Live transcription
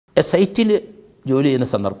സൈറ്റിൽ ജോലി ചെയ്യുന്ന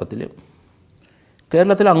സന്ദർഭത്തിൽ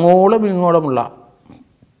കേരളത്തിൽ അങ്ങോളം ഇങ്ങോളമുള്ള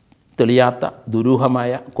തെളിയാത്ത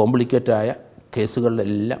ദുരൂഹമായ കോംപ്ലിക്കേറ്റഡായ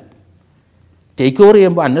കേസുകളിലെല്ലാം ടേക്ക് ഓവർ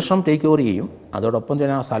ചെയ്യുമ്പോൾ അന്വേഷണം ടേക്ക് ഓവർ ചെയ്യും. അതോടൊപ്പം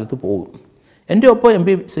തന്നെ ആ സ്ഥലത്ത് പോകും. എൻ്റെ ഒപ്പം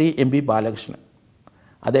ശ്രീ എം പി ബാലകൃഷ്ണൻ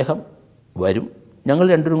അദ്ദേഹം വരും. ഞങ്ങൾ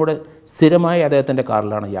രണ്ടും കൂടെ സ്ഥിരമായി അദ്ദേഹത്തിൻ്റെ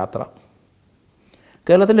കാറിലാണ് യാത്ര.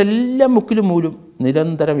 കേരളത്തിൻ്റെ എല്ലാ മുക്കിലും മൂലും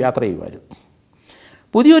നിരന്തരം യാത്ര ചെയ്യുമായിരുന്നു.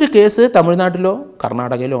 പുതിയൊരു കേസ് തമിഴ്നാട്ടിലോ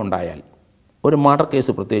കർണാടകയിലോ ഉണ്ടായാൽ, ഒരു മർഡർ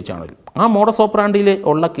കേസ് പ്രത്യേകിച്ചാണെങ്കിലും, ആ മോഡസ് ഓപ്പറാണ്ടിയിൽ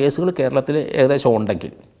ഉള്ള കേസുകൾ കേരളത്തിൽ ഏകദേശം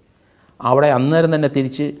ഉണ്ടെങ്കിൽ അവിടെ അന്നേരം തന്നെ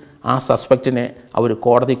തിരിച്ച് ആ സസ്പെക്റ്റിനെ അവർ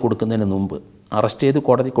കോടതി കൊടുക്കുന്നതിന് മുമ്പ്, അറസ്റ്റ് ചെയ്ത്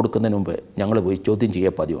കോടതി കൊടുക്കുന്നതിന് മുമ്പ് ഞങ്ങൾ പോയി ചോദ്യം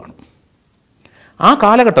ചെയ്യുക പതിവാണ്. ആ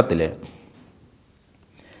കാലഘട്ടത്തിൽ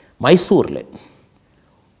മൈസൂരിൽ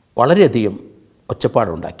വളരെയധികം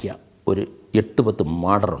ഒച്ചപ്പാടുണ്ടാക്കിയ ഒരു 8-10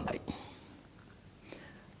 മർഡറുണ്ടായി.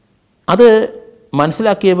 അത്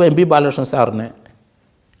മനസ്സിലാക്കിയപ്പോൾ എം പി ബാലകൃഷ്ണൻ സാറിന്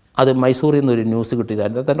അത് മൈസൂരിൽ നിന്നൊരു ന്യൂസ്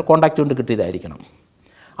കിട്ടിയതായിരുന്നു. തൻ്റെ കോൺടാക്റ്റ് കൊണ്ട് കിട്ടിയതായിരിക്കണം.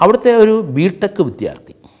 അവിടുത്തെ ഒരു ബിടെക്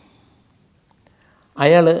വിദ്യാർത്ഥി,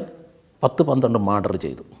 അയാൾ 10-12 മർഡർ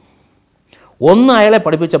ചെയ്തു. ഒന്ന് അയാളെ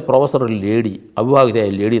പഠിപ്പിച്ച പ്രൊഫസർ ലേഡി, അവിവാഹിതയായ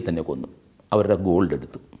ലേഡിയെ തന്നെ കൊന്നു. അവരുടെ ഗോൾഡ്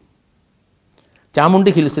എടുത്തു.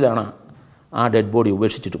 ചാമുണ്ടി ഹിൽസിലാണ് ആ ഡെഡ് ബോഡി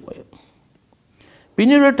ഉപേക്ഷിച്ചിട്ട് പോയത്.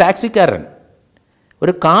 പിന്നീട് ഒരു ടാക്സിക്കാരൻ,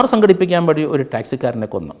 ഒരു കാർ സംഘടിപ്പിക്കാൻ വേണ്ടി ഒരു ടാക്സിക്കാരനെ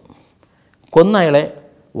കൊന്ന അയാളെ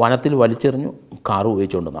വനത്തിൽ വലിച്ചെറിഞ്ഞു. കാർ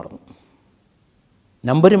ഉപയോഗിച്ചുകൊണ്ട് നടന്നു.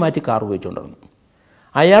 നമ്പർ മാറ്റി കാർ ഉപയോഗിച്ചുകൊണ്ട് നടന്നു.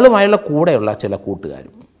 അയാളും അയാളുടെ കൂടെയുള്ള ചില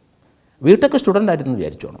കൂട്ടുകാരും ബിടെക് സ്റ്റുഡൻ്റായിരുന്നു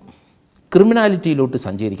വിചാരിച്ചോണം, ക്രിമിനാലിറ്റിയിലോട്ട്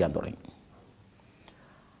സഞ്ചരിക്കാൻ തുടങ്ങി.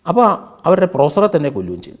 അപ്പോൾ അവരുടെ പ്രൊഫസറെ തന്നെ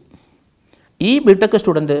കൊല്ലുകയും ചെയ്തു. ഈ ബിടെക്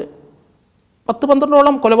സ്റ്റുഡൻറ്റ്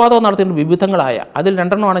 10-12ഓളം കൊലപാതകം നടത്തിയിട്ട് വിവിധങ്ങളായ, അതിൽ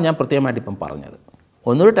 2 ഞാൻ പ്രത്യേകമായിട്ട് ഇപ്പം പറഞ്ഞത്.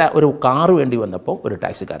 ഒരു കാറ് വേണ്ടി വന്നപ്പോൾ ഒരു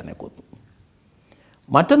ടാക്സിക്കാരനെ കൊന്നു.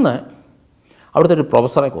 മറ്റൊന്ന് അവിടുത്തെ ഒരു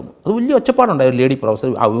പ്രൊഫസറെ കൊന്നു. അത് വലിയ ഒച്ചപ്പാടുണ്ടായി. ഒരു ലേഡി പ്രൊഫസർ,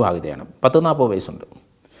 അവിവാഹിതയാണ്, 10-40 വയസ്സുണ്ട്.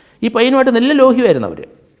 ഈ പയ്യനുമായിട്ട് നല്ല ലോഹ്യമായിരുന്നു അവർ.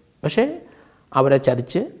 പക്ഷേ അവരെ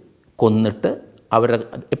ചതിച്ച് കൊന്നിട്ട് അവരുടെ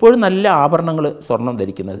എപ്പോഴും നല്ല ആഭരണങ്ങൾ, സ്വർണം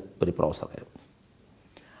ധരിക്കുന്ന ഒരു പ്രൊഫസറായിരുന്നു.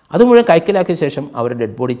 അത് മുഴുവൻ കൈക്കലാക്കിയ ശേഷം അവരുടെ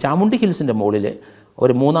ഡെഡ് ബോഡി ചാമുണ്ടി ഹിൽസിൻ്റെ മുകളിൽ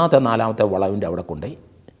ഒരു 3-4 വളവിൻ്റെ അവിടെ കൊണ്ടുപോയി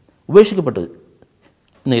ഉപേക്ഷിക്കപ്പെട്ട്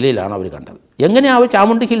നിലയിലാണ് അവർ കണ്ടത്. എങ്ങനെയാണ് അവർ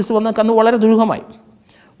ചാമുണ്ടി ഹിൽസ് വന്നൊക്കെ അന്ന് വളരെ ദുരൂഹമായി.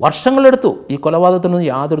 വർഷങ്ങളെടുത്തു. ഈ കൊലപാതകത്തിനൊന്നും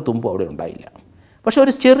യാതൊരു തുമ്പും അവിടെ ഉണ്ടായില്ല. പക്ഷേ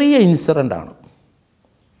ഒരു ചെറിയ ഇൻസിഡൻ്റാണ്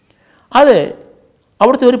അത്.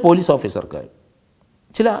 അവിടുത്തെ ഒരു പോലീസ് ഓഫീസർക്ക്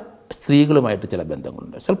ചില സ്ത്രീകളുമായിട്ട് ചില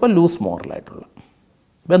ബന്ധങ്ങളുണ്ട്. സ്വല്പം ലൂസ് മോറലായിട്ടുള്ള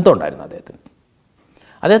ബന്ധമുണ്ടായിരുന്നു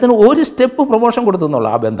അദ്ദേഹത്തിന് ഒരു സ്റ്റെപ്പ് പ്രൊമോഷൻ കൊടുത്തു എന്നുള്ള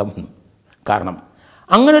ആ ബന്ധം. കാരണം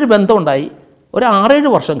അങ്ങനെ ഒരു ബന്ധമുണ്ടായി. ഒരു 6-7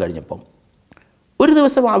 വർഷം കഴിഞ്ഞപ്പം ഒരു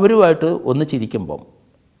ദിവസം അവരുമായിട്ട് ഒന്നിച്ചിരിക്കുമ്പം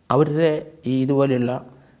അവരുടെ ഈ ഇതുപോലെയുള്ള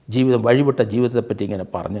ജീവിതം, വഴിവിട്ട ജീവിതത്തെപ്പറ്റി ഇങ്ങനെ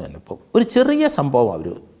പറഞ്ഞു തന്നപ്പോൾ ഒരു ചെറിയ സംഭവം അവർ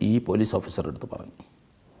ഈ പോലീസ് ഓഫീസറുടെ അടുത്ത് പറഞ്ഞു.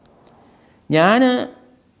 ഞാൻ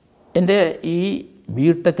എൻ്റെ ഈ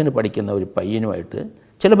ബിടെക്കിന് പഠിക്കുന്ന ഒരു പയ്യനുമായിട്ട്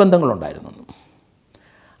ചില ബന്ധങ്ങളുണ്ടായിരുന്നു.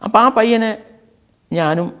 അപ്പോൾ ആ പയ്യനെ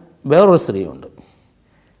ഞാനും വേറൊരു സ്ത്രീയുണ്ട്,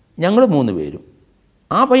 ഞങ്ങൾ 3 പേരും,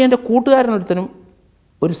 ആ പയ്യൻ്റെ കൂട്ടുകാരനൊരുത്തനും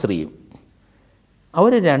ഒരു സ്ത്രീയും,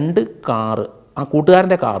 അവർ 2 കാറ്, ആ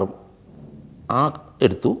കൂട്ടുകാരൻ്റെ കാറും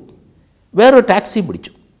എടുത്തു, വേറൊരു ടാക്സിയും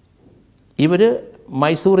പിടിച്ചു. ഇവർ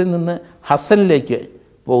മൈസൂരിൽ നിന്ന് ഹസനിലേക്ക്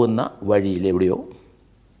പോകുന്ന വഴിയിൽ എവിടെയോ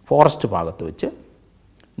ഫോറസ്റ്റ് ഭാഗത്ത് വെച്ച്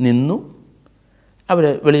നിന്നു. അവർ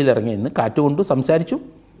വെളിയിലിറങ്ങി നിന്ന് കാറ്റുകൊണ്ട് സംസാരിച്ചു.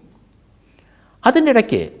 അതിൻ്റെ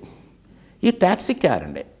ഇടയ്ക്ക് ഈ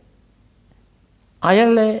ടാക്സിക്കാരൻ്റെ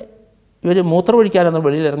അയാളെ ഇവർ മൂത്രമൊഴിക്കാനെന്ന്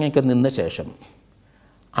വെളിയിലിറങ്ങിയൊക്കെ നിന്ന ശേഷം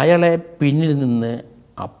അയാളെ പിന്നിൽ നിന്ന്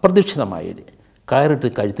അപ്രതീക്ഷിതമായി കയറിട്ട്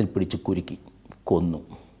കഴുത്തിൽ പിടിച്ച് കുരുക്കി കൊന്നു.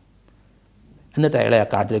 എന്നിട്ട് അയാളെ ആ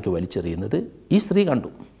കാട്ടിലേക്ക് വലിച്ചെറിയുന്നത് ഈ സ്ത്രീ കണ്ടു.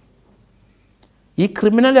 ഈ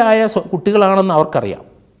ക്രിമിനലായ കുട്ടികളാണെന്ന് അവർക്കറിയാം.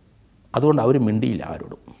 അതുകൊണ്ട് അവർ മിണ്ടിയില്ല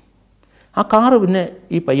ആരോടും. ആ കാറ് പിന്നെ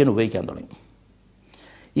ഈ പയ്യൻ ഉപയോഗിക്കാൻ തുടങ്ങി.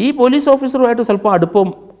 ഈ പോലീസ് ഓഫീസറുമായിട്ട് സ്വല്പം അടുപ്പം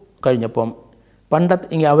കഴിഞ്ഞപ്പം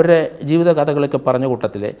അവരുടെ ജീവിത കഥകളൊക്കെ പറഞ്ഞ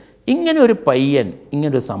കൂട്ടത്തിൽ ഇങ്ങനെ ഒരു പയ്യൻ,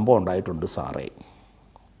 ഇങ്ങനൊരു സംഭവം ഉണ്ടായിട്ടുണ്ട് സാറേ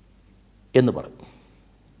എന്ന് പറഞ്ഞു.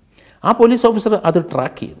 ആ പോലീസ് ഓഫീസർ അത്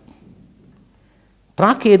ട്രാക്ക്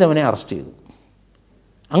ചെയ്തവനെ അറസ്റ്റ് ചെയ്തു.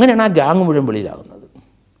 അങ്ങനെയാണ് ആ ഗ്യാങ് മുഴുവൻ വെളിയിലാകുന്നത്,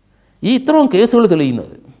 ഈ ഇത്രയും കേസുകൾ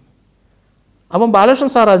തെളിയുന്നത്. അപ്പം ബാലകൃഷ്ണൻ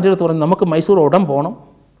സാർ അതിൻ്റെ അടുത്ത് പറഞ്ഞു, നമുക്ക് മൈസൂർ ഉടൻ പോകണം.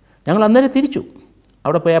 ഞങ്ങൾ അന്നേരം തിരിച്ചു.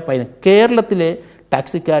 അവിടെ പോയ പയ്യൻ കേരളത്തിലെ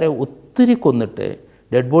ടാക്സിക്കാരെ ഒത്തിരി കൊന്നിട്ട്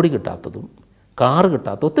ഡെഡ് ബോഡി കിട്ടാത്തതും കാറ്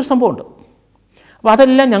കിട്ടാത്തതും ഒത്തിരി സംഭവമുണ്ട്. അപ്പോൾ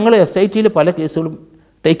അതെല്ലാം ഞങ്ങൾ SITയിൽ പല കേസുകളും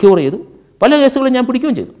ടേക്ക് ഓവർ ചെയ്തു. പല കേസുകളും ഞാൻ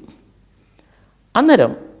പിടിക്കുകയും ചെയ്തു.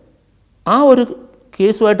 അന്നേരം ആ ഒരു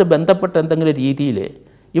കേസുമായിട്ട് ബന്ധപ്പെട്ട എന്തെങ്കിലും രീതിയിൽ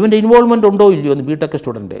ഇവൻ്റെ ഇൻവോൾവ്മെൻ്റ് ഉണ്ടോ ഇല്ലയോ എന്ന് ബിടെക്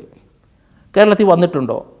സ്റ്റുഡൻറ്റ് കേരളത്തിൽ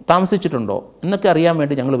വന്നിട്ടുണ്ടോ, താമസിച്ചിട്ടുണ്ടോ എന്നൊക്കെ അറിയാൻ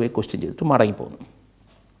വേണ്ടി ഞങ്ങൾ പോയി ക്വസ്റ്റ്യൻ ചെയ്തിട്ട് മടങ്ങിപ്പോന്നു.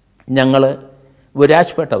 ഞങ്ങൾ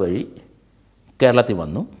വിരാജ്പേട്ട വഴി കേരളത്തിൽ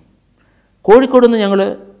വന്നു. കോഴിക്കോട് നിന്ന് ഞങ്ങൾ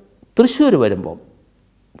തൃശ്ശൂർ വരുമ്പം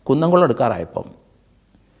കുന്നംകുളം എടുക്കാറായപ്പം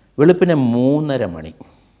വെളുപ്പിനെ 3:30 മണി.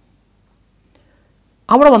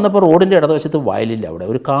 അവിടെ വന്നപ്പോൾ റോഡിൻ്റെ ഇടതുവശത്ത് വയലില്ല, അവിടെ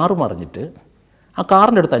ഒരു കാറ് മറിഞ്ഞിട്ട് ആ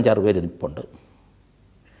കാറിൻ്റെ അടുത്ത് 5-6 പേര് നിൽപ്പുണ്ട്.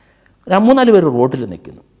 3-4 പേര് റോഡിൽ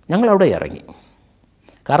നിൽക്കുന്നു. ഞങ്ങളവിടെ ഇറങ്ങി.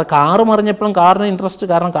 കാരണം കാറ് മറിഞ്ഞപ്പോഴും കാറിന് ഇൻട്രസ്റ്റ്,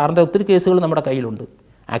 കാരണം കാറിൻ്റെ ഒത്തിരി കേസുകൾ നമ്മുടെ കയ്യിലുണ്ട്.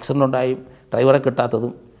 ആക്സിഡൻ്റ് ഉണ്ടായും ഡ്രൈവറെ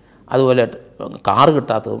കിട്ടാത്തതും അതുപോലെ കാറ്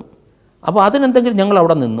കിട്ടാത്തതും. അപ്പോൾ അതിനെന്തെങ്കിലും ഞങ്ങൾ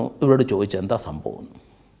അവിടെ നിന്നു. ഇവരോട് ചോദിച്ചു എന്താ സംഭവം.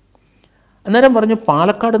 അന്നേരം പറഞ്ഞു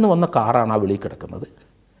പാലക്കാട് നിന്ന് വന്ന കാറാണ് ആ വെളിയിൽ കിടക്കുന്നത്.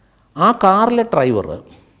 ആ കാറിലെ ഡ്രൈവർ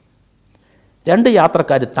 2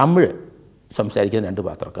 യാത്രക്കാർ, തമിഴ് സംസാരിക്കുന്ന 2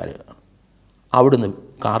 യാത്രക്കാർ അവിടുന്ന്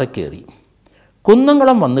കാറിൽ കയറി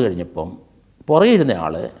കുന്നംകുളം വന്നു കഴിഞ്ഞപ്പം പുറകെ ഇരുന്ന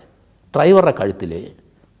ആൾ ഡ്രൈവറുടെ കഴുത്തിൽ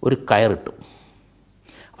ഒരു കയറിട്ടു.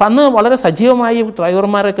 അപ്പം അന്ന് വളരെ സജീവമായി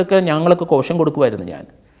ഡ്രൈവർമാർക്കൊക്കെ ഞങ്ങൾക്ക് കോഷൻ കൊടുക്കുമായിരുന്നു ഞാൻ.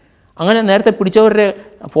 അങ്ങനെ നേരത്തെ പിടിച്ചവരുടെ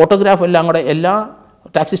ഫോട്ടോഗ്രാഫ് എല്ലാം കൂടെ എല്ലാ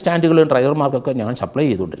ടാക്സി സ്റ്റാൻഡുകളും ഡ്രൈവർമാർക്കൊക്കെ ഞാൻ സപ്ലൈ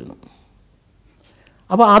ചെയ്തുകൊണ്ടിരുന്നു.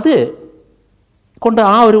 അപ്പോൾ അത് കൊണ്ട്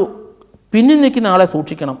ആ ഒരു പിന്നിൽ നിൽക്കുന്ന ആളെ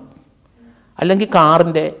സൂക്ഷിക്കണം, അല്ലെങ്കിൽ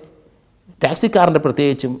കാറിൻ്റെ ടാക്സി കാറിൻ്റെ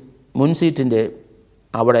പ്രത്യേകിച്ചും മുൻ സീറ്റിൻ്റെ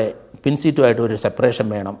അവിടെ പിൻ സീറ്റുമായിട്ട് ഒരു സെപ്പറേഷൻ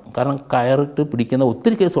വേണം. കാരണം കയറിട്ട് പിടിക്കുന്ന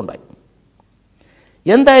ഒത്തിരി കേസുണ്ടായി.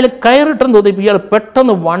 എന്തായാലും കയറിട്ടെന്ന് തോന്നിയപ്പോൾ ഇയാൾ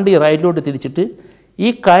പെട്ടെന്ന് വണ്ടി റൈറ്റിലോട്ട് തിരിച്ചിട്ട് ഈ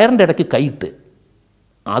കയറിൻ്റെ ഇടയ്ക്ക് കൈയിട്ട്,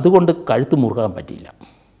 അതുകൊണ്ട് കഴുത്ത് മുറുകാൻ പറ്റിയില്ല.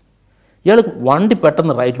 ഇയാൾ വണ്ടി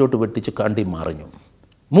പെട്ടെന്ന് റൈറ്റിലോട്ട് വെട്ടിച്ച് കണ്ടി മറിഞ്ഞു.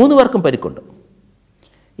 3 പേർക്കും പരിക്കുണ്ട്.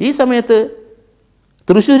 ഈ സമയത്ത്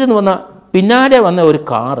തൃശ്ശൂരിൽ നിന്ന് വന്ന പിന്നാലെ വന്ന ഒരു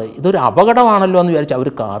കാറ് ഇതൊരു അപകടമാണല്ലോ എന്ന് വിചാരിച്ച് അവർ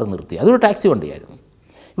കാറ് നിർത്തി. അതൊരു ടാക്സി വണ്ടിയായിരുന്നു.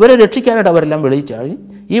 ഇവരെ രക്ഷിക്കാനായിട്ട് അവരെല്ലാം വെളിയിച്ചാഴി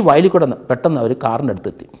ഈ വയലിൽ കൂടെ പെട്ടെന്ന് അവർ കാറിൻ്റെ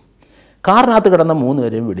അടുത്തെത്തി. കാറിനകത്ത് കിടന്ന 3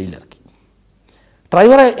 പേരെയും വെളിയിലിറക്കി.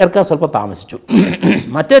 ഡ്രൈവറെ ഇറക്കാൻ സ്വല്പം താമസിച്ചു.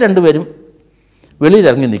 മറ്റേ 2 പേരും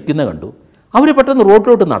വെളിയിലിറങ്ങി നിൽക്കുന്ന കണ്ടു. അവർ പെട്ടെന്ന്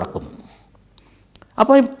റോഡിലോട്ട് നടക്കുന്നു.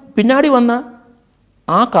 അപ്പോൾ പിന്നാടി വന്ന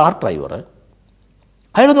ആ കാർ ഡ്രൈവർ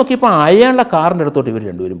അയാൾ നോക്കിയപ്പോൾ അയാളുടെ കാറിൻ്റെ അടുത്തോട്ട് ഇവർ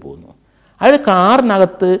 2 പേരും പോകുന്നു. അയാൾ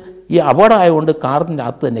കാറിനകത്ത് ഈ അപകടമായതുകൊണ്ട് കാറിൻ്റെ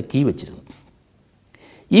അകത്ത് തന്നെ കീ വെച്ചിരുന്നു.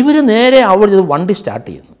 ഇവർ നേരെ അവിടെ വണ്ടി സ്റ്റാർട്ട്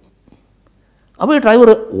ചെയ്യുന്നു. അപ്പോൾ ഈ ഡ്രൈവർ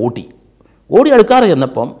ഓടി അടുക്കാറ്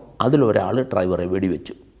ചെന്നപ്പം അതിലൊരാൾ ഡ്രൈവറെ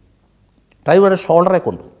വെടിവെച്ചു. ഡ്രൈവറെ ഷോൾഡറെ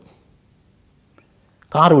കൊണ്ടു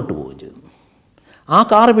കാറ് വിട്ടു പോവുകയും ചെയ്തു. ആ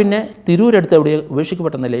കാറ് പിന്നെ തിരൂരടുത്ത് എവിടെ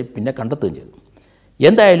ഉപേക്ഷിക്കപ്പെട്ട നിലയിൽ പിന്നെ കണ്ടെത്തുകയും ചെയ്തു.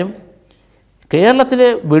 എന്തായാലും കേരളത്തിൽ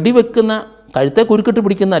വെടിവെക്കുന്ന കഴുത്തെ കുരുക്കിട്ട്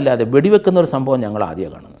പിടിക്കുന്നതല്ലാതെ വെടിവെക്കുന്ന ഒരു സംഭവം ഞങ്ങൾ ആദ്യം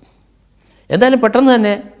കാണുന്നത്. എന്തായാലും പെട്ടെന്ന്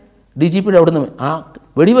തന്നെ DGPയുടെ അവിടുന്ന് ആ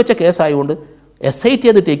വെടിവെച്ച കേസായതുകൊണ്ട് SIT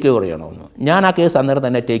അത് ടേക്ക് ഓവർ ചെയ്യണമെന്ന്. ഞാൻ ആ കേസ് അന്നേരം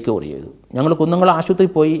തന്നെ ടേക്ക് ഓവർ ചെയ്തു. ഞങ്ങൾ കുന്നംകുളം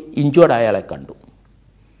ആശുപത്രിയിൽ പോയി ഇഞ്ചേർഡ് അയാളെ കണ്ടു.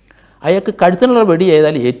 അയാൾക്ക് കഴുത്തിനുള്ള വെടി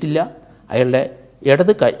ഏതായാലും ഏറ്റില്ല. അയാളുടെ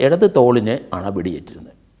ഇടത് തോളിന് ആണ്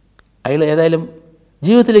വെടിയേറ്റിരുന്നത്. അയാൾ ഏതായാലും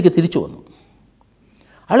ജീവിതത്തിലേക്ക് തിരിച്ചു വന്നു.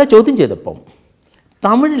 അയാളെ ചോദ്യം ചെയ്തപ്പം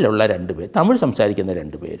തമിഴിലുള്ള 2 പേർ, തമിഴ് സംസാരിക്കുന്ന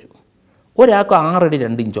 2 പേര്, ഒരാൾക്ക് 6 അടി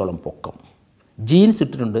 2 ഇഞ്ചോളം പൊക്കം, ജീൻസ്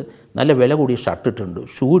ഇട്ടിട്ടുണ്ട്, നല്ല വില കൂടിയ ഷർട്ട് ഇട്ടിട്ടുണ്ട്,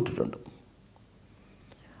 ഷൂ ഇട്ടിട്ടുണ്ട്.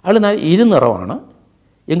 അയാൾ ഇരുനിറമാണ്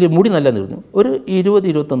എങ്കിൽ മുടി നല്ല നിന്നു. ഒരു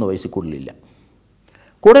 20-21 വയസ്സിക്കുള്ളിലില്ല.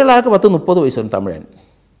 കൂടെയുള്ള ആൾക്ക് 10-30 വയസ്സുണ്ട്, തമിഴൻ.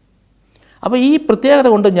 അപ്പോൾ ഈ പ്രത്യേകത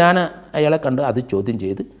കൊണ്ട് ഞാൻ അയാളെ കണ്ട് അത് ചോദ്യം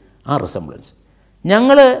ചെയ്ത് ആ റിസംബ്ലൻസ്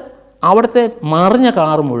ഞങ്ങൾ അവിടുത്തെ മറിഞ്ഞ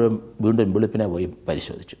കാറ് മുഴുവൻ വീണ്ടും വെളുപ്പിനെ പോയി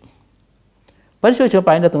പരിശോധിച്ചപ്പോൾ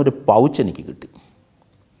അതിൻ്റെ അകത്ത് ഒരു പൗച്ച് എനിക്ക് കിട്ടി.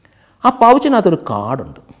 ആ പൗച്ചിനകത്തൊരു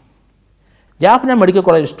കാർഡുണ്ട്. ജാഫ്ന മെഡിക്കൽ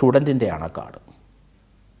കോളേജ് സ്റ്റുഡൻറ്റിൻ്റെയാണ് ആ കാർഡ്.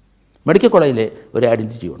 മെഡിക്കൽ കോളേജിലെ ഒരു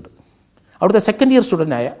ഐഡൻറ്റിറ്റി ഉണ്ട്. അവിടുത്തെ 2nd ഇയർ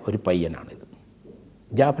സ്റ്റുഡൻ്റായ ഒരു പയ്യനാണിത്.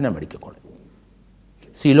 Jaffna medical college,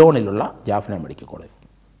 സിലോണിലുള്ള Jaffna medical college.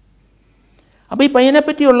 അപ്പോൾ ഈ പയ്യനെ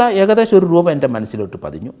പറ്റിയുള്ള ഏകദേശം ഒരു രൂപ എൻ്റെ മനസ്സിലോട്ട്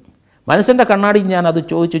പതിഞ്ഞു. മനസ്സിൻ്റെ കണ്ണാടി ഞാൻ അത്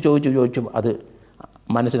ചോദിച്ചു അത്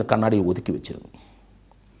മനസ്സിൻ്റെ കണ്ണാടി ഒതുക്കി വെച്ചിരുന്നു.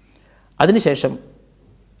 അതിനുശേഷം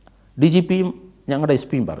DGPയും ഞങ്ങളുടെ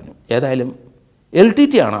SPയും പറഞ്ഞു ഏതായാലും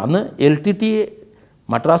LTT ആണ്. അന്ന് LTT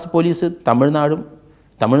മദ്രാസ് പോലീസ്,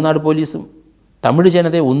 തമിഴ്നാട് പോലീസും തമിഴ്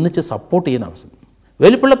ജനതയെ ഒന്നിച്ച് സപ്പോർട്ട് ചെയ്യുന്ന അവസരം.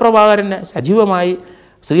 വേലുപ്പിള്ള പ്രഭാകരനെ സജീവമായി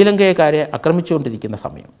ശ്രീലങ്കക്കാരെ ആക്രമിച്ചുകൊണ്ടിരിക്കുന്ന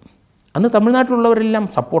സമയം. അന്ന് തമിഴ്നാട്ടിലുള്ളവരെല്ലാം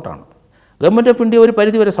സപ്പോർട്ടാണ്. ഗവൺമെൻറ് ഓഫ് ഇന്ത്യ ഒരു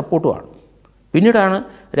പരിധിവരെ സപ്പോർട്ടുമാണ്. പിന്നീടാണ്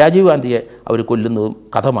രാജീവ് ഗാന്ധിയെ അവർ കൊല്ലുന്നതും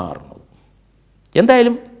കഥ മാറുന്നതും.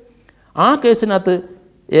 എന്തായാലും ആ കേസിനകത്ത്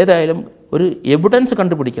ഏതായാലും ഒരു എവിഡൻസ്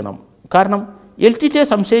കണ്ടുപിടിക്കണം. കാരണം LTTയെ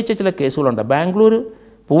സംശയിച്ച ചില കേസുകളുണ്ട്. ബാംഗ്ലൂർ,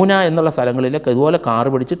 പൂന എന്നുള്ള സ്ഥലങ്ങളിലൊക്കെ ഇതുപോലെ കാറ്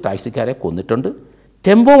പിടിച്ച് ടാക്സിക്കാരെ കൊന്നിട്ടുണ്ട്,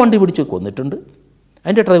 ടെമ്പോ വണ്ടി പിടിച്ച് കൊന്നിട്ടുണ്ട്,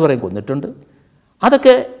 അതിൻ്റെ ഡ്രൈവറെയും കൊന്നിട്ടുണ്ട്.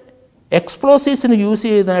 അതൊക്കെ എക്സ്പ്ലോസീവ്സിന് യൂസ്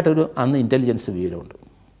ചെയ്യുന്നതായിട്ടൊരു അന്ന് ഇൻ്റലിജൻസ് വിവരമുണ്ട്.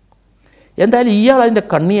 എന്തായാലും ഇയാൾ അതിൻ്റെ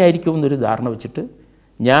കണ്ണിയായിരിക്കും എന്നൊരു ധാരണ വെച്ചിട്ട്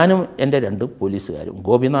ഞാനും എൻ്റെ 2 പോലീസുകാരും,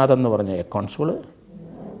 ഗോപിനാഥൻ എന്ന് പറഞ്ഞ കോൺസ്റ്റബിൾ,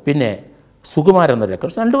 പിന്നെ സുകുമാരൻ എന്ന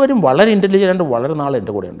രക്ഷകർ. രണ്ടുപേരും വളരെ ഇൻ്റലിജൻ്റ്, വളരെ നാൾ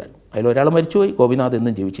എൻ്റെ കൂടെ ഉണ്ടായിരുന്നു. അതിലൊരാൾ മരിച്ചുപോയി, ഗോപിനാഥ്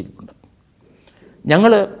എന്നും ജീവിച്ചിരിപ്പുണ്ട്.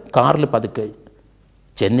 ഞങ്ങൾ കാറിൽ പതുക്കെ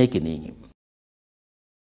ചെന്നൈക്ക് നീങ്ങി.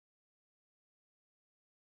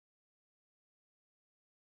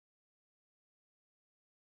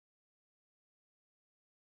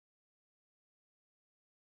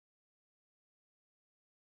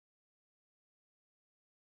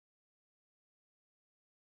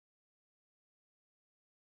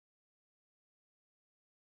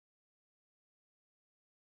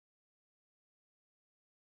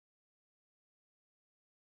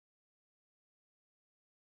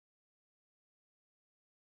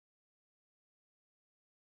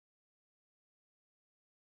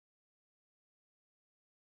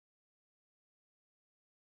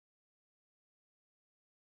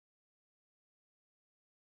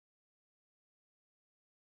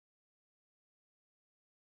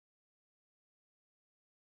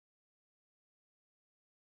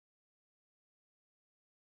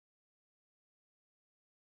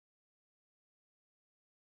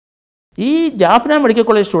 ഈ ജാഫ്ന മെഡിക്കൽ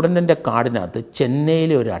കോളേജ് സ്റ്റുഡൻറ്റിൻ്റെ കാർഡിനകത്ത്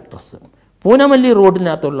ചെന്നൈയിലെ ഒരു അഡ്രസ്സ്, പൂനമല്ലി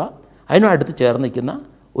റോഡിനകത്തുള്ള അതിനടുത്ത് ചേർന്ന് നിൽക്കുന്ന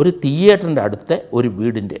ഒരു തിയേറ്ററിൻ്റെ അടുത്ത ഒരു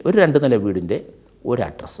വീടിൻ്റെ, ഒരു 2 നില വീടിൻ്റെ ഒരു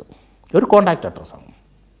അഡ്രസ്സ്, ഒരു കോൺടാക്റ്റ് അഡ്രസ്സാണ്.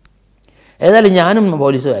 ഏതായാലും ഞാനും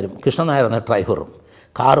പോലീസുകാരും കൃഷ്ണൻ നായർ എന്ന ഡ്രൈവറും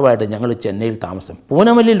കാറുമായിട്ട് ഞങ്ങൾ ചെന്നൈയിൽ താമസം.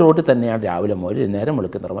 പൂനമല്ലി റോഡിൽ തന്നെയാണ് രാവിലെ മുതൽ നേരം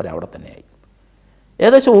വെളുക്കുന്നവർ വരെ അവിടെ തന്നെയായി.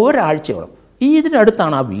 ഏകദേശം ഒരാഴ്ചയോളം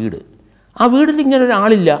ഇതിനടുത്താണ് ആ വീട്. ആ വീടിൽ ഇങ്ങനെ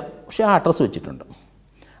ഒരാളില്ല, പക്ഷേ ആ അഡ്രസ്സ് വെച്ചിട്ടുണ്ട്.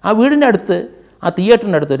 ആ വീടിൻ്റെ അടുത്ത്, ആ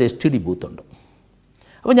തിയേറ്ററിൻ്റെ അടുത്ത് ഒരു STD ബൂത്തുണ്ട്.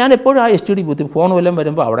 അപ്പോൾ ഞാൻ എപ്പോഴും ആ STD ബൂത്തിൽ ഫോൺ വല്ലതും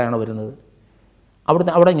വരുമ്പോൾ അവിടെയാണ് വരുന്നത്.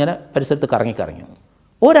 അവിടെ ഇങ്ങനെ പരിസരത്ത് കറങ്ങി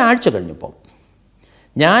ഒരാഴ്ച കഴിഞ്ഞപ്പോൾ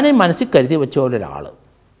ഞാൻ മനസ്സിൽ കരുതി വെച്ച പോലെ ഒരാൾ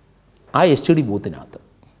ആ STD ബൂത്തിനകത്ത്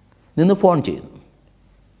നിന്ന് ഫോൺ ചെയ്യുന്നു.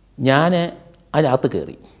 ഞാൻ അതിനകത്ത്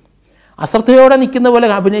കയറി അശ്രദ്ധയോടെ നിൽക്കുന്ന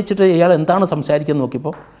പോലെ അഭിനയിച്ചിട്ട് ഇയാൾ എന്താണ് സംസാരിക്കുന്നത്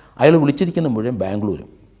നോക്കിയപ്പോൾ അയാൾ വിളിച്ചിരിക്കുന്ന മുഴുവൻ ബാംഗ്ലൂരും.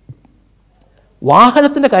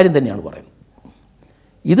 വാഹനത്തിൻ്റെ കാര്യം തന്നെയാണ് പറയുന്നത്.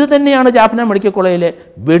 ഇത് തന്നെയാണ് ജാഫ്ന മെഡിക്കൽ കോളേജിലെ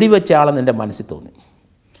വെടിവെച്ച ആളെന്ന് എൻ്റെ മനസ്സിൽ തോന്നി.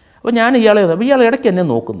 അപ്പോൾ ഞാൻ ഇയാൾ ഇടയ്ക്ക് എന്നെ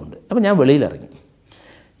നോക്കുന്നുണ്ട്. അപ്പോൾ ഞാൻ വെളിയിലിറങ്ങി.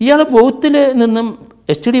 ഇയാൾ ബൂത്തിൽ നിന്നും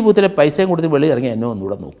STD ബൂത്തിലെ പൈസയും കൊടുത്ത് വെളിയിറങ്ങി എന്നെ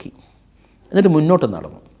ഒന്നുകൂടെ നോക്കി. എന്നിട്ട് മുന്നോട്ട്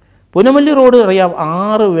നടന്നു. പുനമല്ലി റോഡ് അറിയാം,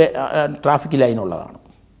 6 ട്രാഫിക് ലൈനുള്ളതാണ്.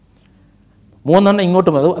 3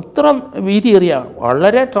 ഇങ്ങോട്ടും. അത് അത്ര വീതിയേറിയ,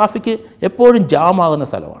 വളരെ ട്രാഫിക് എപ്പോഴും ജാമാകുന്ന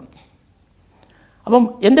സ്ഥലമാണ്. അപ്പം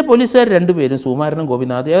എൻ്റെ പോലീസുകാർ 2 പേരും, സുകുമാരനും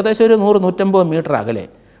ഗോപിനാഥ്, ഏകദേശം ഒരു 100-150 മീറ്റർ അകലെ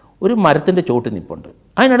ഒരു മരത്തിൻ്റെ ചോട്ടിൽ നിൽപ്പുണ്ട്.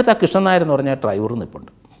 അതിനടുത്ത് ആ കൃഷ്ണൻ നായർ എന്ന് പറഞ്ഞാൽ ഡ്രൈവർ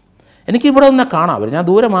നിൽപ്പുണ്ട്. എനിക്കിവിടെ നിന്നാൽ കാണാം അവർ, ഞാൻ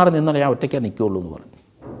ദൂരെ മാറി നിന്നാൽ ഞാൻ ഒറ്റയ്ക്കേ നിൽക്കുകയുള്ളൂ എന്ന് പറഞ്ഞു.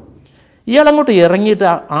 ഇയാളങ്ങോട്ട് ഇറങ്ങിയിട്ട്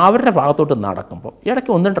അവരുടെ ഭാഗത്തോട്ട് നടക്കുമ്പോൾ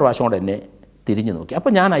ഇടയ്ക്ക് 1-2 പ്രാവശ്യം കൊണ്ട് എന്നെ തിരിഞ്ഞു നോക്കി.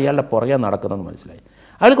 അപ്പോൾ ഞാൻ അയാളുടെ പുറകെ നടക്കുന്നതെന്ന് മനസ്സിലായി.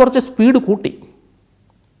 അയാൾ കുറച്ച് സ്പീഡ് കൂട്ടി.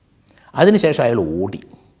 അതിനുശേഷം അയാൾ ഓടി.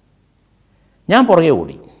 ഞാൻ പുറകെ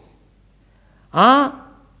ഓടി. ആ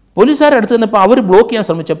പോലീസുകാരുടെ അടുത്ത് നിന്നപ്പോൾ അവർ ബ്ലോക്ക് ചെയ്യാൻ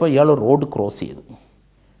ശ്രമിച്ചപ്പോൾ ഇയാൾ റോഡ് ക്രോസ് ചെയ്തു.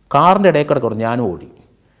 കാറിൻ്റെ ഇടയിൽ കിടക്കുന്നു. ഞാനും ഓടി.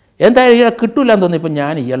 എന്തായാലും ഇയാളെ കിട്ടില്ല എന്ന് തോന്നിയപ്പോൾ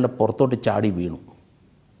ഞാൻ ഇയാളുടെ പുറത്തോട്ട് ചാടി വീണു.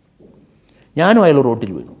 ഞാനും അയാൾ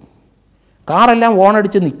റോട്ടിൽ വീണു. കാറെല്ലാം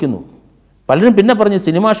ഓണടിച്ച് നിൽക്കുന്നു. പലരും പിന്നെ പറഞ്ഞ്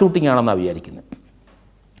സിനിമ ഷൂട്ടിംഗ് ആണെന്നാണ് വിചാരിക്കുന്നത്.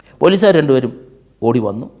 പോലീസുകാർ 2 പേരും ഓടി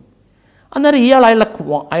വന്നു. അന്നേരം ഇയാൾ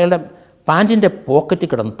അയാളുടെ പാൻറ്റിൻ്റെ പോക്കറ്റിൽ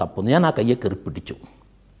കിടന്ന് തപ്പുന്നു. ഞാൻ ആ കയ്യെ കയറി പിടിച്ചു.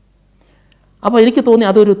 അപ്പോൾ എനിക്ക് തോന്നി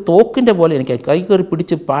അതൊരു തോക്കിൻ്റെ പോലെ. എനിക്ക് കൈ കയറി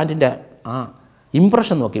പിടിച്ച് പാൻറ്റിൻ്റെ ആ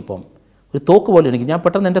ഇമ്പ്രഷൻ നോക്കിയപ്പം ഒരു തോക്ക് പോലെ ഞാൻ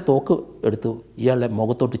പെട്ടെന്ന് എൻ്റെ തോക്ക് എടുത്തു ഇയാളുടെ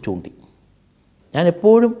മുഖത്തോട്ട് ചൂണ്ടി. ഞാൻ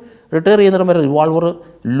എപ്പോഴും റിട്ടയർ ചെയ്യുന്നതിന് വരെ റിവോൾവർ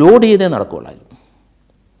ലോഡ് ചെയ്തേ നടക്കുകയുള്ളായിരുന്നു.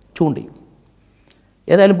 ചൂണ്ടി.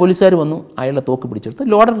 ഏതായാലും പോലീസുകാർ വന്നു. അയാളുടെ തോക്ക് പിടിച്ചെടുത്ത്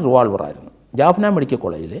ലോഡഡ് റിവോൾവറായിരുന്നു. ജാഫ്ന മെഡിക്കൽ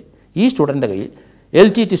കോളേജിലെ ഈ സ്റ്റുഡൻ്റെ കയ്യിൽ,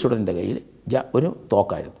 LTT സ്റ്റുഡൻ്റെ കയ്യിൽ ഒരു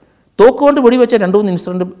തോക്കായിരുന്നു. തോക്ക് കൊണ്ട് വെടിവെച്ച 2-3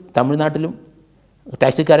 ഇൻസിഡൻറ്റ് തമിഴ്നാട്ടിലും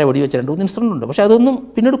ടാക്സിക്കാരെ വെടിവെച്ച 2-3 ഇൻസിഡൻ്റ് ഉണ്ട്. പക്ഷേ അതൊന്നും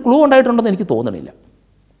പിന്നീട് ക്ലൂ ഉണ്ടായിട്ടുണ്ടെന്ന് എനിക്ക് തോന്നണില്ല.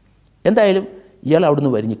 എന്തായാലും ഇയാൾ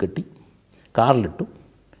അവിടുന്ന് വരിഞ്ഞ് കെട്ടി കാറിലിട്ടു.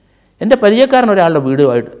 എൻ്റെ പരിചയക്കാരൻ ഒരാളുടെ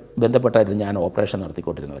വീടുമായിട്ട് ബന്ധപ്പെട്ടായിരുന്നു ഞാൻ ഓപ്പറേഷൻ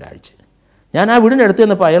നടത്തിക്കൊണ്ടിരുന്ന ഒരാഴ്ച. ഞാൻ ആ വീടിൻ്റെ അടുത്ത്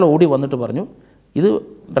ചെന്നപ്പോൾ അയാൾ ഓടി വന്നിട്ട് പറഞ്ഞു, ഇത്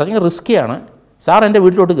ഭയങ്കര റിസ്ക്കിയാണ്, സാർ എൻ്റെ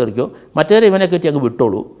വീട്ടിലോട്ട് കയറിക്കോ, മറ്റേരെ ഇവനെ കയറ്റി അങ്ങ്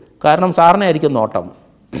വിട്ടോളൂ, കാരണം സാറിനെ ആയിരിക്കും നോട്ടം,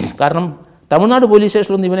 കാരണം തമിഴ്നാട് പോലീസ്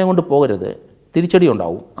സ്റ്റേഷനിലൊന്നും ഇവനെ കൊണ്ട് പോകരുത്, തിരിച്ചടി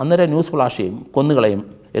ഉണ്ടാവും, അന്നേരം ന്യൂസ് ഫ്ലാഷ് ചെയ്യും, കൊന്നുകളയും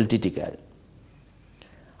LTTക്കാർ.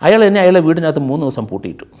 അയാളുടെ വീടിനകത്ത് 3 ദിവസം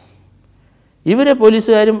പൂട്ടിയിട്ടു. ഇവരെ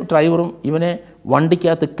പോലീസുകാരും ഡ്രൈവറും ഇവനെ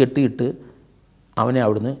വണ്ടിക്കകത്ത് കെട്ടിയിട്ട് അവനെ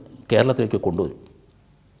അവിടുന്ന് കേരളത്തിലേക്ക് കൊണ്ടുവരും.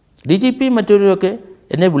 DGP മറ്റൊരുവരൊക്കെ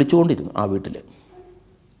എന്നെ വിളിച്ചുകൊണ്ടിരുന്നു ആ വീട്ടിൽ.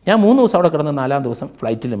 ഞാൻ 3 ദിവസം അവിടെ കിടന്ന് 4-ാം ദിവസം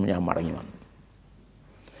ഫ്ലൈറ്റിലും ഞാൻ മടങ്ങി വന്നു.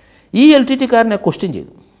 ഈ LTTക്കാരനെ ക്വസ്റ്റ്യൻ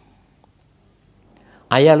ചെയ്തു.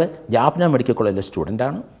 അയാൾ ജാഫ്ന മെഡിക്കൽ കോളേജിലെ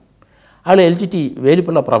സ്റ്റുഡൻ്റാണ്. അയാൾ LTT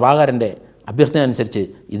വേലിപ്പുള്ള പ്രഭാകരൻ്റെ അഭ്യർത്ഥന അനുസരിച്ച്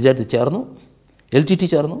ഇതിനടുത്ത് ചേർന്നു, LTT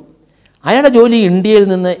ചേർന്നു. അയാളുടെ ജോലി ഇന്ത്യയിൽ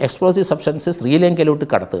നിന്ന് എക്സ്പ്ലോസീവ് സബ്സ്റ്റൻസ് ശ്രീലങ്കയിലോട്ട്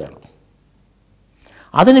കടത്തുകയാണ്.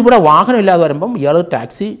 അതിനിവിടെ വാഹനമില്ലാതെ വരുമ്പം ഇയാൾ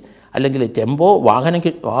ടാക്സി അല്ലെങ്കിൽ ടെമ്പോ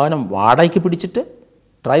വാഹനം വാടകയ്ക്ക് പിടിച്ചിട്ട്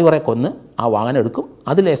ഡ്രൈവറെ കൊന്ന് ആ വാഹനം എടുക്കും.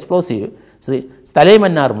 അതിൽ എക്സ്പ്ലോസീവ്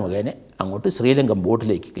തലൈമന്നാർ മുഖേന അങ്ങോട്ട് ശ്രീലങ്കൻ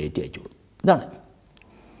ബോട്ടിലേക്ക് കയറ്റി അയച്ചു കൊടുക്കും. ഇതാണ്.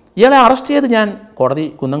 ഇയാളെ അറസ്റ്റ് ചെയ്ത് ഞാൻ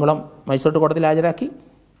കുന്നംകുളം മജിസ്ട്രേറ്റ് കോടതിയിൽ ഹാജരാക്കി.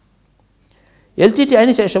 LTT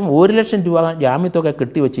അതിന് ശേഷം 1 ലക്ഷം രൂപ ജാമ്യത്തുക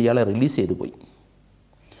കെട്ടിവെച്ച് ഇയാളെ റിലീസ് ചെയ്തു പോയി.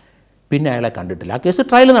 പിന്നെ അയാളെ കണ്ടിട്ടില്ല. ആ കേസ്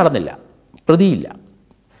ട്രയൽ നടന്നില്ല, പ്രതിയില്ല.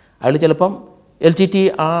 അയാൾ ചിലപ്പം LTT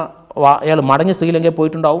അയാൾ മടങ്ങി ശ്രീലങ്കയിൽ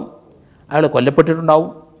പോയിട്ടുണ്ടാവും, അയാൾ കൊല്ലപ്പെട്ടിട്ടുണ്ടാവും.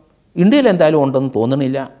 ഇന്ത്യയിൽ എന്തായാലും ഉണ്ടെന്ന്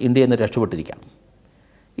തോന്നണില്ല, ഇന്ത്യയിൽ നിന്ന് രക്ഷപ്പെട്ടിരിക്കാം.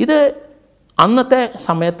 ഇത് അന്നത്തെ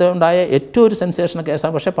സമയത്ത് ഉണ്ടായ ഏറ്റവും ഒരു സെൻസേഷണൽ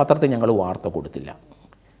കേസാണ്. പക്ഷേ പത്രത്തിൽ ഞങ്ങൾ വാർത്ത കൊടുത്തില്ല.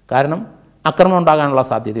 കാരണം ആക്രമണം ഉണ്ടാകാനുള്ള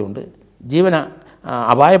സാധ്യതയുണ്ട്, ജീവന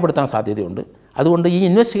അപായപ്പെടുത്താൻ സാധ്യതയുണ്ട്. അതുകൊണ്ട് ഈ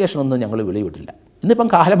ഇൻവെസ്റ്റിഗേഷനൊന്നും ഞങ്ങൾ വെളിവിട്ടില്ല. ഇന്നിപ്പം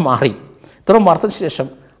കാലം മാറി. ഇത്രയും വർഷത്തിന് ശേഷം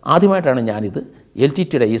ആദ്യമായിട്ടാണ് ഞാനിത്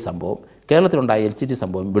LTTയുടെ ഈ സംഭവം, കേരളത്തിലുണ്ടായ LTT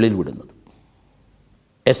സംഭവം വെളിയിൽ വിടുന്നത്.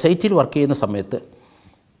 SITയിൽ വർക്ക് ചെയ്യുന്ന സമയത്ത്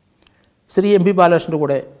ശ്രീ MP ബാലകൃഷ്ണൻ്റെ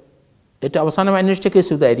കൂടെ ഏറ്റവും അവസാനം അന്വേഷിച്ച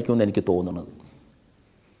കേസ് ഇതായിരിക്കുമെന്ന് എനിക്ക് തോന്നുന്നത്.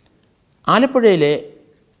 ആലപ്പുഴയിലെ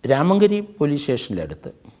രാമങ്കരി പോലീസ് സ്റ്റേഷനിലെ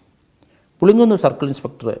അടുത്ത് പുളിങ്കുന്ന് സർക്കിൾ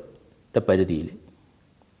ഇൻസ്പെക്ടറുടെ പരിധിയിൽ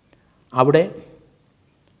അവിടെ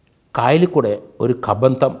കായലിൽ കൂടെ ഒരു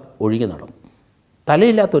കബന്ധം ഒഴുകി നടന്നു.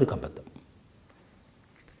 തലയില്ലാത്തൊരു കബന്ധം.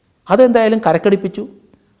 അതെന്തായാലും കരക്കടിപ്പിച്ചു.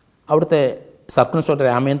 അവിടുത്തെ സർക്കിൾ ഇൻസ്പെക്ടർ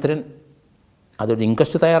രാമേന്ദ്രൻ അതൊരു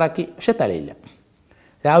ഇൻക്വസ്റ്റ് തയ്യാറാക്കി. പക്ഷേ തലയില്ല.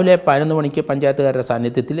 രാവിലെ 11 മണിക്ക് പഞ്ചായത്തുകാരുടെ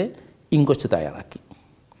സാന്നിധ്യത്തിൽ ഇൻക്വസ്റ്റ് തയ്യാറാക്കി.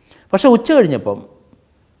 പക്ഷേ ഉച്ച കഴിഞ്ഞപ്പം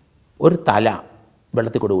ഒരു തല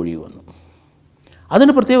വെള്ളത്തിൽ കൂടെ ഒഴുകി വന്നു.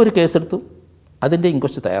 അതിന് പ്രത്യേകം ഒരു കേസെടുത്തു, അതിൻ്റെ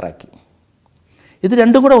ഇൻക്വസ്റ്റ് തയ്യാറാക്കി. ഇത്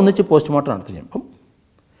രണ്ടും കൂടെ ഒന്നിച്ച് പോസ്റ്റ്മോർട്ടം നടത്തിയപ്പം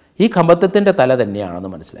ഈ കമ്പത്തത്തിൻ്റെ തല തന്നെയാണെന്ന്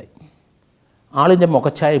മനസ്സിലായി. ആളിൻ്റെ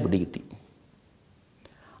മുഖച്ഛായ പിടികിട്ടി.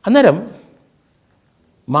 അന്നേരം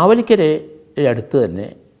മാവലിക്കരെ അടുത്ത് തന്നെ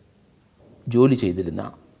ജോലി ചെയ്തിരുന്ന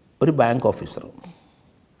ഒരു ബാങ്ക് ഓഫീസർ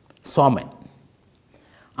സോമൻ,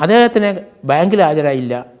 അദ്ദേഹത്തിന് ബാങ്കിൽ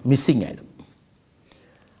ഹാജരായില്ല, മിസ്സിംഗ് ആയിരുന്നു.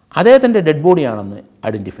 അദ്ദേഹത്തിൻ്റെ ഡെഡ് ബോഡിയാണെന്ന്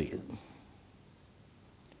ഐഡൻറ്റിഫൈ ചെയ്തു.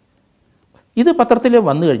 ഇത് പത്രത്തിൽ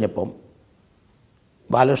വന്നു കഴിഞ്ഞപ്പം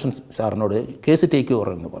ബാലകൃഷ്ണൻ സാറിനോട് കേസ് ടേക്ക് ഓവർ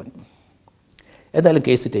എന്ന് പറഞ്ഞു. എന്തായാലും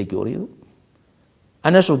കേസ് ടേക്ക് ഓവർ ചെയ്തു.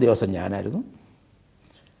 അന്വേഷണ ഉദ്യോഗസ്ഥൻ ഞാനായിരുന്നു.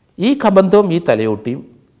 ഈ കബന്ധവും ഈ തലയോട്ടിയും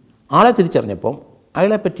ആളെ തിരിച്ചറിഞ്ഞപ്പം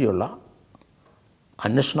അയാളെപ്പറ്റിയുള്ള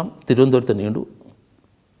അന്വേഷണം തിരുവനന്തപുരത്ത് നീണ്ടു.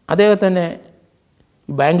 അദ്ദേഹത്തിൻ്റെ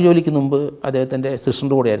ബാങ്ക് ജോലിക്ക് മുമ്പ് അദ്ദേഹത്തിൻ്റെ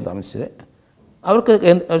സിസ്റ്ററിൻ്റെ കൂടെയായിരുന്നു താമസിച്ചത്. അവർക്ക്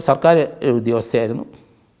ഒരു സർക്കാർ ഉദ്യോഗസ്ഥയായിരുന്നു.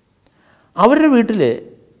 അവരുടെ വീട്ടിൽ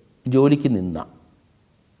ജോലിക്ക് നിന്ന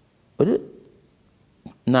ഒരു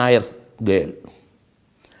നായർ ഗേൾ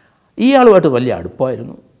ഇയാളുമായിട്ട് വലിയ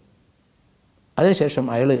അടുപ്പമായിരുന്നു. അതിനുശേഷം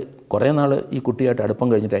അയാൾ കുറേ നാൾ ഈ കുട്ടിയായിട്ട് അടുപ്പം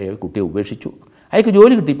കഴിഞ്ഞിട്ട് അയാൾ കുട്ടിയെ ഉപേക്ഷിച്ചു. അയാൾക്ക്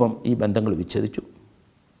ജോലി കിട്ടിയപ്പം ഈ ബന്ധങ്ങൾ വിച്ഛേദിച്ചു.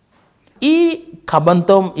 ഈ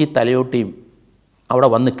കബന്ധവും ഈ തലയോട്ടിയും അവിടെ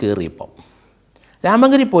വന്ന് കയറിയപ്പം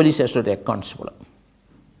രാമങ്കരി പോലീസ് സ്റ്റേഷനിൽ ഒരു കോൺസ്റ്റബിൾ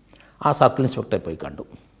ആ സർക്കിൾ ഇൻസ്പെക്ടറെ പോയി കണ്ടു.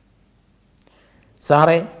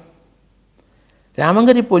 സാറേ,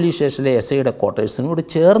 രാമങ്കരി പോലീസ് സ്റ്റേഷനിലെ SIയുടെ ക്വാർട്ടേഴ്സിനോട്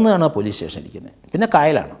ചേർന്നാണ് പോലീസ് സ്റ്റേഷൻ ഇരിക്കുന്നത്. പിന്നെ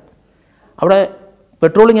കായലാണ്. അവിടെ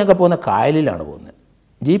പെട്രോളിംഗ് ഒക്കെ പോകുന്ന കായലിലാണ് പോകുന്നത്,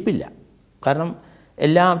 ജീപ്പില്ല. കാരണം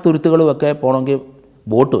എല്ലാ തുരുത്തുകളുമൊക്കെ പോകണമെങ്കിൽ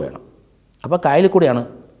ബോട്ട് വേണം. അപ്പോൾ കായലിൽ കൂടെയാണ്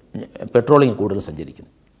പെട്രോളിംഗ് കൂടുതൽ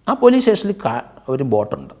സഞ്ചരിക്കുന്നത്. ആ പോലീസ് സ്റ്റേഷനിൽ ഒരു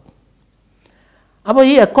ബോട്ടുണ്ട്. അപ്പോൾ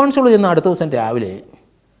ഈ കോൺസ്റ്റബിൾ ചെന്ന് അടുത്ത ദിവസം രാവിലെ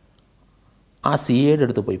ആ CAയുടെ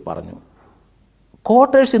അടുത്ത് പോയി പറഞ്ഞു,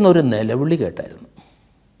 ക്വാർട്ടേഴ്സിൽ നിന്നൊരു നിലവിളി കേട്ടായിരുന്നു.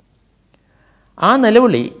 ആ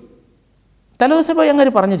നിലവിളി തലേദിവസം പോയി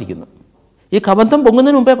അങ്ങനെ പറഞ്ഞിരിക്കുന്നു. ഈ കബന്ധം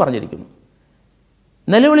പൊങ്ങുന്നതിന് മുമ്പേ പറഞ്ഞിരിക്കുന്നു.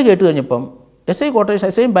 നിലവിളി കേട്ട് കഴിഞ്ഞപ്പം SI ക്വാർട്ടേഴ്സ്,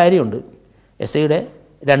 SIയും ഭാര്യയുണ്ട്, SIയുടെ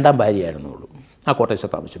 2ാം ഭാര്യയായിരുന്നുള്ളൂ ആ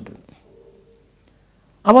ക്വാർട്ടേഴ്സിൽ താമസിച്ചിട്ടുണ്ട്.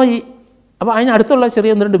 അപ്പോൾ അതിനടുത്തുള്ള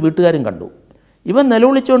ചെറിയ 1-2 വീട്ടുകാരും കണ്ടു. ഇവൻ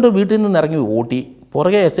നിലവിളിച്ചുകൊണ്ട് വീട്ടിൽ നിന്ന് ഇറങ്ങി ഓട്ടി.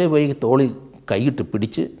 പുറകെ SI പോയി തോളിൽ കൈയിട്ട്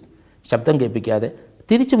പിടിച്ച് ശബ്ദം കേൾപ്പിക്കാതെ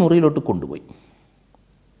തിരിച്ച് മുറിയിലോട്ട് കൊണ്ടുപോയി.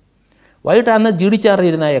 വൈകിട്ട് അന്ന്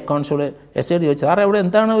ജിടിച്ചാറിയിരുന്ന കോൺസ്റ്റബിൾ SIയോട് ചോദിച്ചു, സാറേ അവിടെ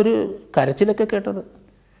എന്താണ് ഒരു കരച്ചിലൊക്കെ കേട്ടത്?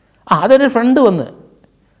 അതൊരു ഫ്രണ്ട് വന്ന്,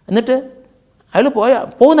 എന്നിട്ട് അയാൾ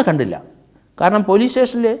പോകുന്ന കണ്ടില്ല. കാരണം പോലീസ്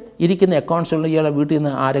സ്റ്റേഷനിൽ ഇരിക്കുന്ന കോൺസ്റ്റബിൾ ഇയാളെ വീട്ടിൽ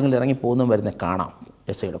നിന്ന് ആരെങ്കിലും ഇറങ്ങി പോകുന്നതും വരുന്നത് കാണാം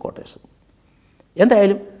SIയുടെ ക്വാർട്ടേഴ്സ്.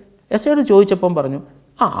 എന്തായാലും SIയോട് ചോദിച്ചപ്പം പറഞ്ഞു,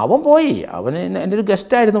 അവൻ പോയി, അവന് എൻ്റെ ഒരു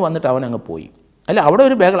ഗസ്റ്റായിരുന്നു, വന്നിട്ട് അവൻ അങ്ങ് പോയി. അല്ല, അവിടെ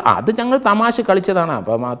ഒരു ബഹളം, അത് ഞങ്ങൾ തമാശ കളിച്ചതാണ്,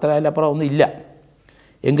 അപ്പോൾ മാത്രമല്ല അപ്പുറം ഒന്നും ഇല്ല.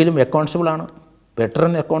 എങ്കിലും കോൺസ്റ്റബിളാണ്,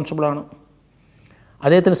 വെറ്ററൻ കോൺസ്റ്റബിളാണ്.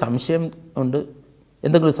 അദ്ദേഹത്തിന് സംശയം ഉണ്ട്,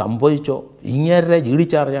 എന്തെങ്കിലും സംഭവിച്ചോ, ഇങ്ങേരുടെ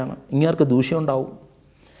ജിടിച്ചാർജാണ്, ഇങ്ങേർക്ക് ദൂഷ്യം ഉണ്ടാവും.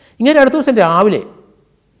 ഇങ്ങനെ അടുത്ത ദിവസം രാവിലെ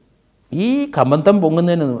ഈ കബന്ധം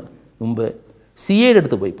പൊങ്ങുന്നതിന് മുമ്പ് CAയുടെ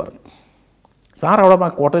അടുത്ത് പോയി പറഞ്ഞു. സാർ അവിടെ ആ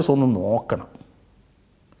ക്വാർട്ടേഴ്സ് ഒന്ന് നോക്കണം.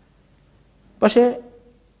 പക്ഷേ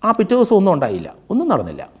ആ പിറ്റേ ദിവസം ഒന്നും ഉണ്ടായില്ല, ഒന്നും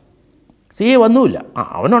നടന്നില്ല. CA വന്നുമില്ല.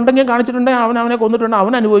 അവനുണ്ടെങ്കിൽ കാണിച്ചിട്ടുണ്ടെങ്കിൽ അവനെ കൊന്നിട്ടുണ്ട്,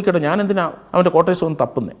 അവൻ അനുഭവിക്കട്ടെ, ഞാൻ എന്തിനാ അവൻ്റെ ക്വാർട്ടേഴ്സ് ഒന്ന്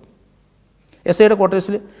തപ്പുന്നേ. SIയുടെ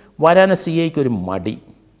ക്വാർട്ടേഴ്സിൽ വരാൻ CAയ്ക്ക് ഒരു മടി.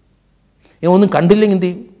 ഒന്നും കണ്ടില്ലെങ്കിൽ എന്ത്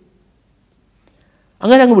ചെയ്യും?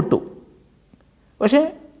 അങ്ങനെ അങ്ങ് വിട്ടു. പക്ഷേ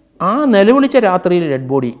ആ നിലവിളിച്ച രാത്രിയിൽ ഡെഡ്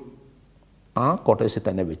ബോഡി ആ ക്വാർട്ടേഴ്സിൽ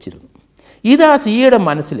തന്നെ വെച്ചിരുന്നു. ഇത് ആ CAയുടെ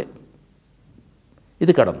മനസ്സിൽ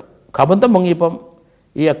ഇത് കിടന്നു. കബന്ധം പൊങ്ങിയപ്പം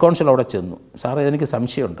ഈ അക്കൗണ്ട്സിൽ അവിടെ ചെന്നു. സാറേ എനിക്ക്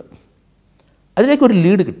സംശയമുണ്ട്. അതിലേക്കൊരു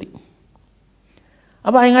ലീഡ് കിട്ടി.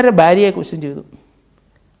 അപ്പോൾ അങ്ങേരുടെ ഭാര്യയെ ക്വസ്റ്റ്യൻ ചെയ്തു.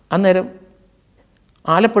 അന്നേരം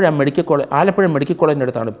ആലപ്പുഴ മെഡിക്കൽ കോളേജിൻ്റെ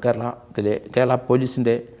അടുത്താണ് കേരള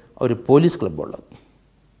പോലീസിൻ്റെ ഒരു പോലീസ് ക്ലബ്ബുള്ളത്.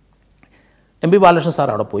 MP ബാലകൃഷ്ണൻ സാർ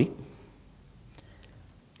അവിടെ പോയി.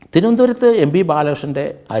 തിരുവനന്തപുരത്ത് MP ബാലകൃഷ്ണൻ്റെ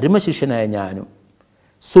അരുമ ശിഷ്യനായ ഞാനും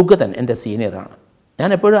സുഗതൻ എൻ്റെ സീനിയറാണ്. ഞാൻ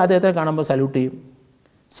എപ്പോഴും അദ്ദേഹത്തെ കാണുമ്പോൾ സല്യൂട്ട് ചെയ്യും.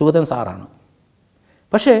 സുഗതൻ സാറാണ്.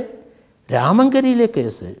 പക്ഷേ രാമങ്കരിയിലെ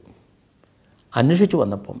കേസ് അന്വേഷിച്ചു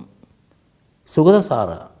വന്നപ്പം സുഗതൻ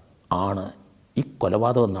സാറ് ആണ് ഈ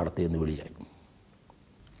കൊലപാതകം നടത്തിയെന്ന് വിളിയായി.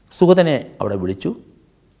 സുഗതനെ അവിടെ വിളിച്ചു.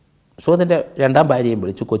 സുഗതൻ്റെ രണ്ടാം ഭാര്യയും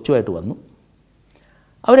വിളിച്ചു, കൊച്ചുമായിട്ട് വന്നു.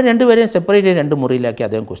 അവരെ രണ്ടുപേരെയും സെപ്പറേറ്റ് 2 മുറിയിലാക്കി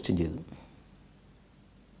അദ്ദേഹം ക്വസ്റ്റ്യൻ ചെയ്തു.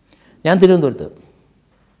 ഞാൻ തിരുവനന്തപുരത്ത്.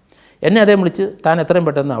 എന്നെ അദ്ദേഹം വിളിച്ച് താൻ എത്രയും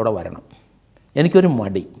പെട്ടെന്ന് അവിടെ വരണം, എനിക്കൊരു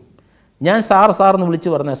മടി. ഞാൻ സാറെന്ന് വിളിച്ച്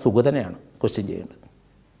പറഞ്ഞ സുഗതനെയാണ് ക്വസ്റ്റ്യൻ ചെയ്യേണ്ടത്.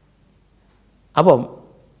 അപ്പം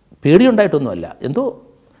പേടിയുണ്ടായിട്ടൊന്നുമല്ല, എന്തോ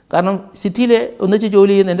കാരണം സിറ്റിയിൽ ഒന്നിച്ച്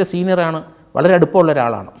ജോലി ചെയ്യുന്ന എൻ്റെ സീനിയറാണ്, വളരെ അടുപ്പമുള്ള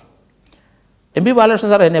ഒരാളാണ്. MP ബാലകൃഷ്ണൻ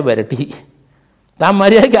സാർ എന്നെ വരട്ടി, താൻ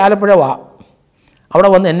മര്യാദയ്ക്ക് ആലപ്പുഴ വാ, അവിടെ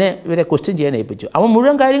വന്ന് എന്നെ ഇവരെ ക്വസ്റ്റ്യൻ ചെയ്യാൻ ഏൽപ്പിച്ചു. അവൻ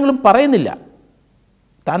മുഴുവൻ കാര്യങ്ങളും പറയുന്നില്ല,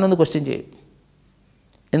 താനൊന്ന് ക്വസ്റ്റ്യൻ ചെയ്യും.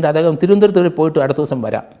 എന്നിട്ട് അദ്ദേഹം തിരുവനന്തപുരത്ത് വരെ പോയിട്ട് അടുത്ത ദിവസം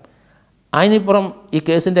വരാം, അതിനിപ്പുറം ഈ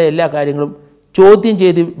കേസിൻ്റെ എല്ലാ കാര്യങ്ങളും ചോദ്യം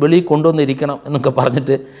ചെയ്ത് വെളിയിൽ കൊണ്ടുവന്നിരിക്കണം എന്നൊക്കെ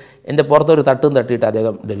പറഞ്ഞിട്ട് എൻ്റെ പുറത്തൊരു തട്ടും തട്ടിയിട്ട്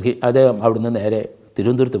അദ്ദേഹം അവിടുന്ന് നേരെ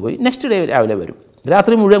തിരുവനന്തപുരത്ത് പോയി. നെക്സ്റ്റ് ഡേ രാവിലെ വരും,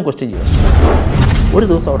 രാത്രി മുഴുവൻ ക്വസ്റ്റ്യൻ ചെയ്യും. ഒരു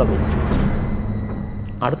ദിവസം അവിടെ വെച്ചു.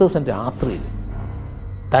 അടുത്ത ദിവസം രാത്രിയിൽ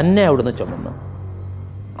തന്നെ അവിടുന്ന് ചുമന്ന്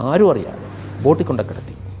ആരും അറിയാതെ ബോട്ടിൽ കൊണ്ട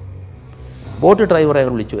കിടത്തി. ബോട്ട് ഡ്രൈവറെ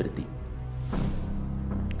വിളിച്ചു വരുത്തി,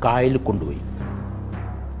 കായലിൽ കൊണ്ടുപോയി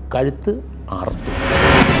കഴുത്ത് അറുത്തു.